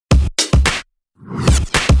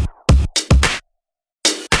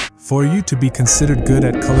For you to be considered good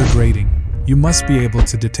at color grading, you must be able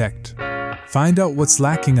to detect. Find out what's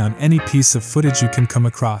lacking on any piece of footage you can come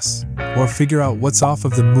across, or figure out what's off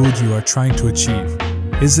of the mood you are trying to achieve.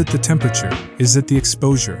 Is it the temperature? Is it the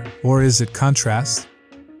exposure? Or is it contrast?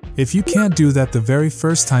 If you can't do that the very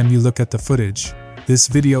first time you look at the footage, this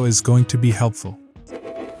video is going to be helpful.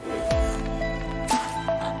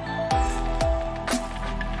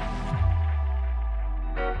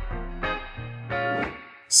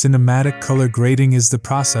 Cinematic color grading is the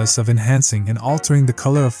process of enhancing and altering the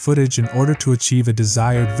color of footage in order to achieve a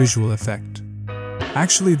desired visual effect.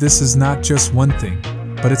 Actually, this is not just one thing,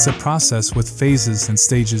 but it's a process with phases and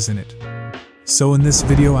stages in it. So in this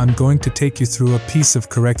video I'm going to take you through a piece of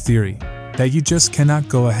correct theory that you just cannot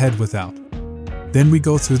go ahead without. Then we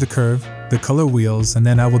go through the curve, the color wheels, and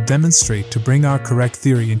then I will demonstrate to bring our correct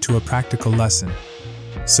theory into a practical lesson.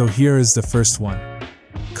 So here is the first one.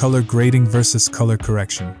 Color grading versus color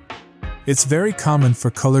correction. It's very common for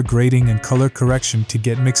color grading and color correction to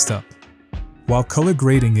get mixed up. While color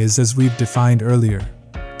grading is as we've defined earlier,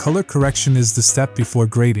 color correction is the step before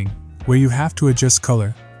grading, where you have to adjust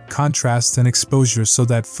color, contrast, and exposure so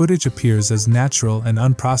that footage appears as natural and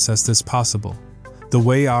unprocessed as possible, the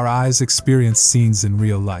way our eyes experience scenes in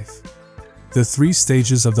real life. The 3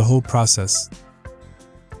 stages of the whole process.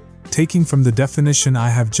 Taking from the definition I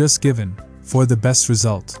have just given, for the best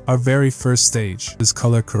result, our very first stage is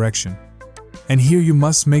color correction. And here you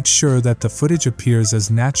must make sure that the footage appears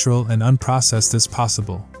as natural and unprocessed as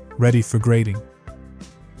possible, ready for grading.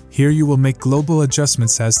 Here you will make global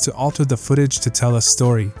adjustments as to alter the footage to tell a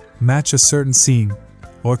story, match a certain scene,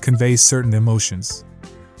 or convey certain emotions.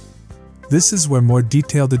 This is where more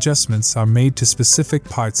detailed adjustments are made to specific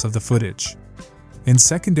parts of the footage. In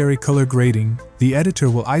secondary color grading, the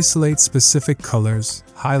editor will isolate specific colors,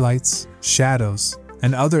 highlights, shadows,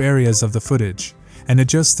 and other areas of the footage, and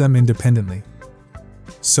adjust them independently.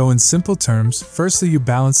 So in simple terms, firstly you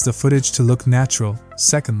balance the footage to look natural,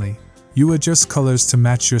 secondly, you adjust colors to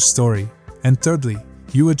match your story, and thirdly,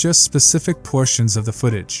 you adjust specific portions of the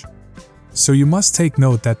footage. So you must take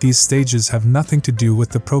note that these stages have nothing to do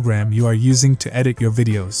with the program you are using to edit your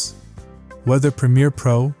videos. Whether Premiere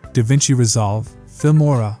Pro, DaVinci Resolve,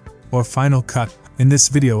 Filmora, or Final Cut, in this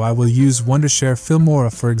video I will use Wondershare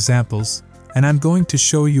Filmora for examples, and I'm going to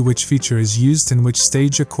show you which feature is used in which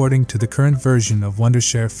stage according to the current version of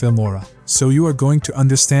Wondershare Filmora. So you are going to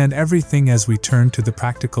understand everything as we turn to the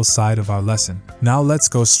practical side of our lesson. Now let's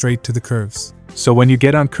go straight to the curves. So when you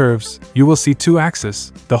get on curves, you will see 2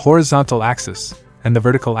 axes, the horizontal axis and the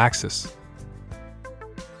vertical axis.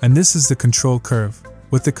 And this is the control curve,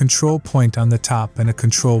 with the control point on the top and a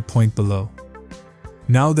control point below.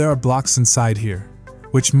 Now there are blocks inside here,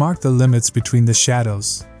 which mark the limits between the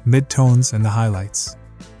shadows, midtones, and the highlights.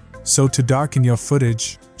 So to darken your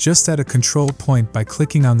footage, just add a control point by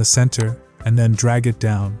clicking on the center and then drag it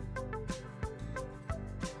down.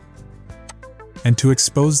 And to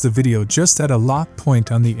expose the video, just add a lock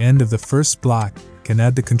point on the end of the first block and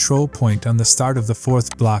add the control point on the start of the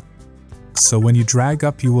 4th block. So when you drag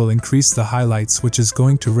up you will increase the highlights, which is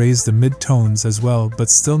going to raise the midtones as well but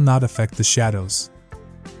still not affect the shadows.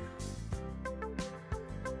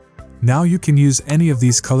 Now you can use any of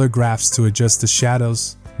these color graphs to adjust the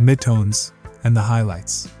shadows, midtones, and the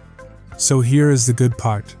highlights. So here is the good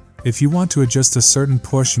part. If you want to adjust a certain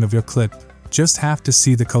portion of your clip, just have to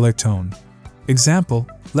see the color tone. Example,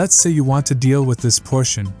 let's say you want to deal with this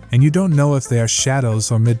portion and you don't know if they are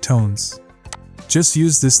shadows or midtones. Just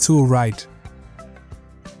use this tool right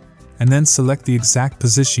and then select the exact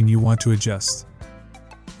position you want to adjust.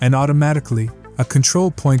 And automatically, a control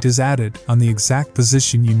point is added on the exact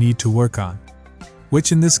position you need to work on,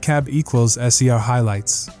 which in this cab equals SER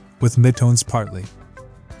highlights, with midtones partly.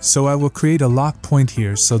 So I will create a lock point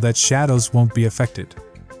here so that shadows won't be affected.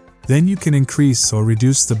 Then you can increase or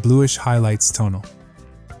reduce the bluish highlights tonal.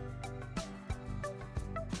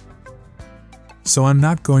 So I'm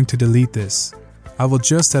not going to delete this. I will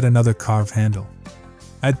just add another carve handle.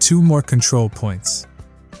 Add 2 more control points,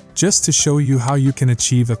 just to show you how you can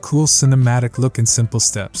achieve a cool cinematic look in simple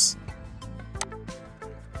steps.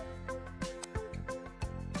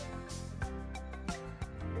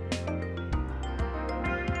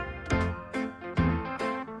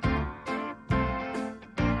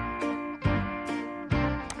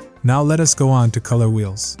 Now let us go on to color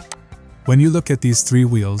wheels. When you look at these 3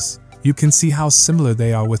 wheels, you can see how similar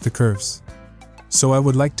they are with the curves. So I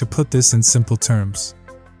would like to put this in simple terms.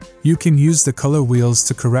 You can use the color wheels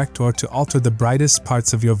to correct or to alter the brightest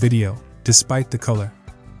parts of your video, despite the color.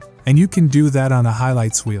 And you can do that on a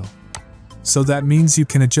highlights wheel. So that means you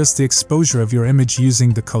can adjust the exposure of your image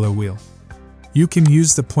using the color wheel. You can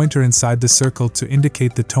use the pointer inside the circle to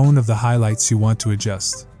indicate the tone of the highlights you want to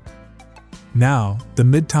adjust. Now, the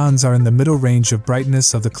midtones are in the middle range of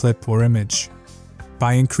brightness of the clip or image.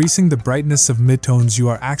 By increasing the brightness of midtones, you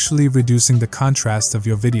are actually reducing the contrast of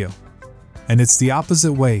your video. And it's the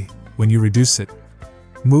opposite way when you reduce it.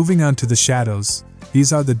 Moving on to the shadows,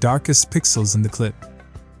 these are the darkest pixels in the clip.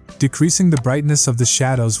 Decreasing the brightness of the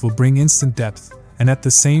shadows will bring instant depth, and at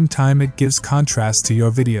the same time it gives contrast to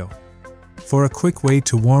your video. For a quick way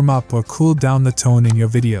to warm up or cool down the tone in your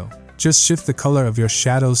video, just shift the color of your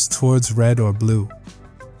shadows towards red or blue.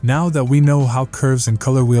 Now that we know how curves and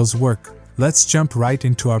color wheels work, let's jump right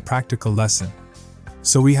into our practical lesson.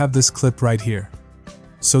 So we have this clip right here.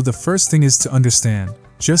 So the first thing is to understand,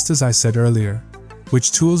 just as I said earlier,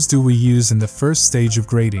 which tools do we use in the first stage of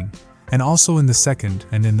grading, and also in the second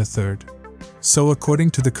and in the third. So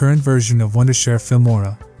according to the current version of Wondershare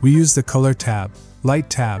Filmora, we use the Color tab, Light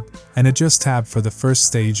tab, and Adjust tab for the first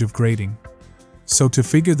stage of grading. So to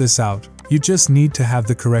figure this out, you just need to have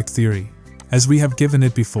the correct theory, as we have given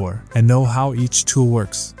it before, and know how each tool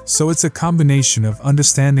works. So it's a combination of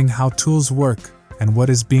understanding how tools work and what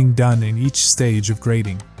is being done in each stage of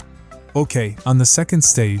grading. Okay, on the second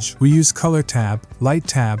stage, we use Color tab, Light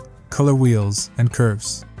tab, Color wheels, and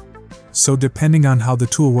curves. So depending on how the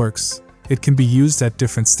tool works, it can be used at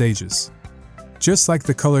different stages. Just like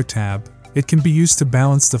the Color tab, it can be used to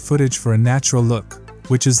balance the footage for a natural look,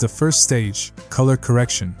 which is the first stage, color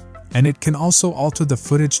correction, and it can also alter the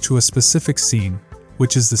footage to a specific scene,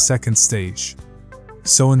 which is the second stage.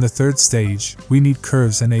 So in the third stage, we need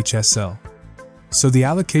curves and HSL. So the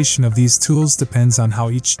allocation of these tools depends on how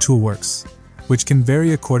each tool works, which can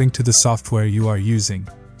vary according to the software you are using.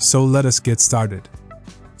 So let us get started.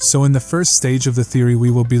 So in the first stage of the theory, we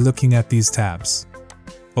will be looking at these tabs.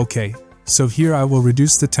 Okay, so here I will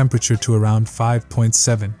reduce the temperature to around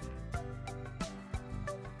 5.7,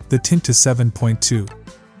 the tint to 7.2,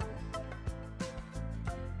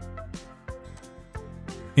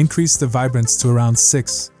 increase the vibrance to around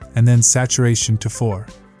 6, and then saturation to 4.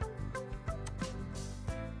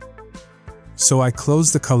 So I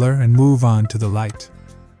close the color and move on to the light.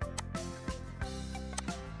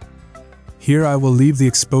 Here I will leave the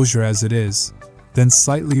exposure as it is, then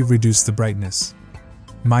slightly reduce the brightness.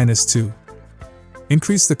 -2.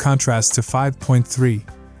 Increase the contrast to 5.3,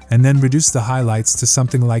 and then reduce the highlights to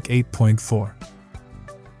something like 8.4.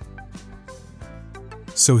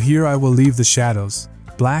 So here I will leave the shadows,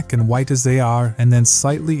 black and white as they are, and then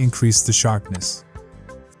slightly increase the sharpness.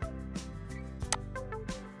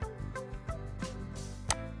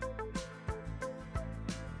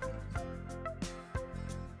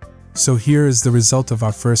 So here is the result of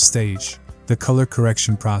our first stage, the color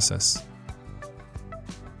correction process.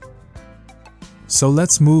 So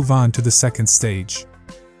let's move on to the second stage.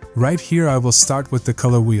 Right here I will start with the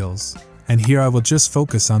color wheels, and here I will just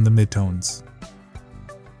focus on the midtones.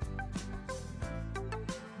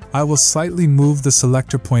 I will slightly move the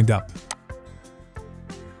selector point up,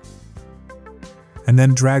 and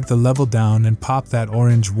then drag the level down and pop that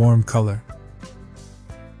orange warm color.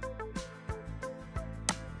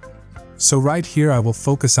 So right here I will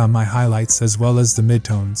focus on my highlights as well as the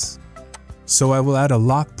midtones. So I will add a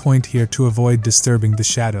lock point here to avoid disturbing the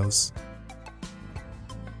shadows.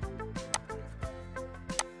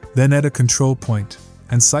 Then add a control point,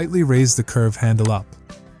 and slightly raise the curve handle up.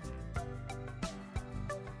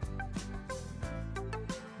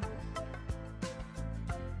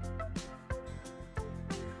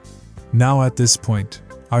 Now at this point,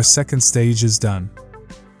 our second stage is done.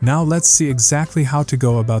 Now let's see exactly how to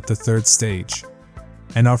go about the third stage.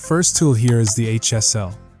 And our first tool here is the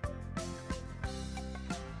HSL.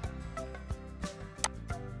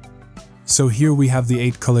 So here we have the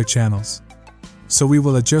 8 color channels. So we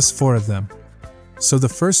will adjust 4 of them. So the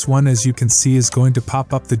first one, as you can see, is going to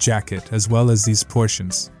pop up the jacket as well as these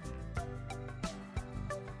portions.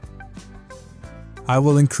 I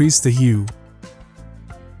will increase the hue,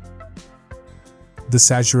 the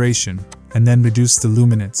saturation, and then reduce the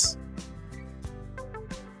luminance.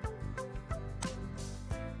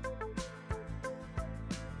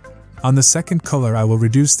 On the second color I will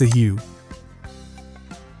reduce the hue,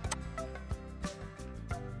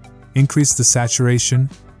 increase the saturation,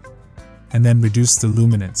 and then reduce the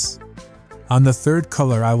luminance. On the third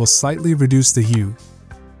color I will slightly reduce the hue,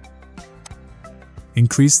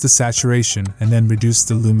 increase the saturation, and then reduce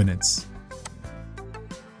the luminance.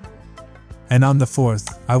 And on the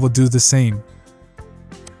fourth, I will do the same.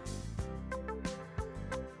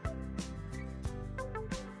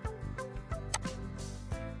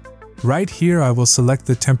 Right here I will select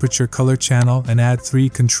the temperature color channel and add 3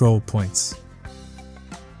 control points.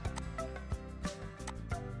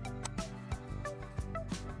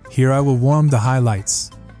 Here I will warm the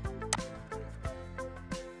highlights.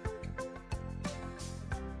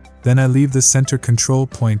 Then I leave the center control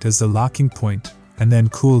point as the locking point, and then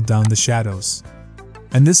cool down the shadows.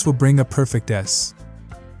 And this will bring a perfect S.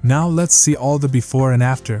 Now let's see all the before and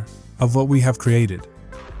after of what we have created.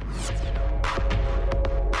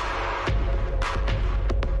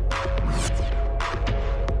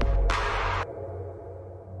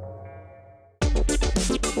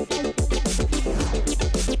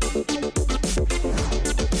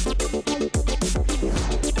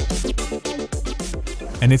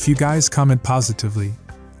 And if you guys comment positively,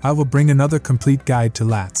 I will bring another complete guide to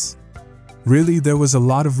LATs. Really, there was a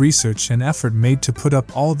lot of research and effort made to put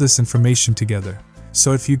up all this information together.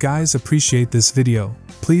 So if you guys appreciate this video,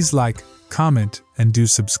 please like, comment, and do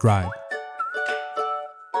subscribe.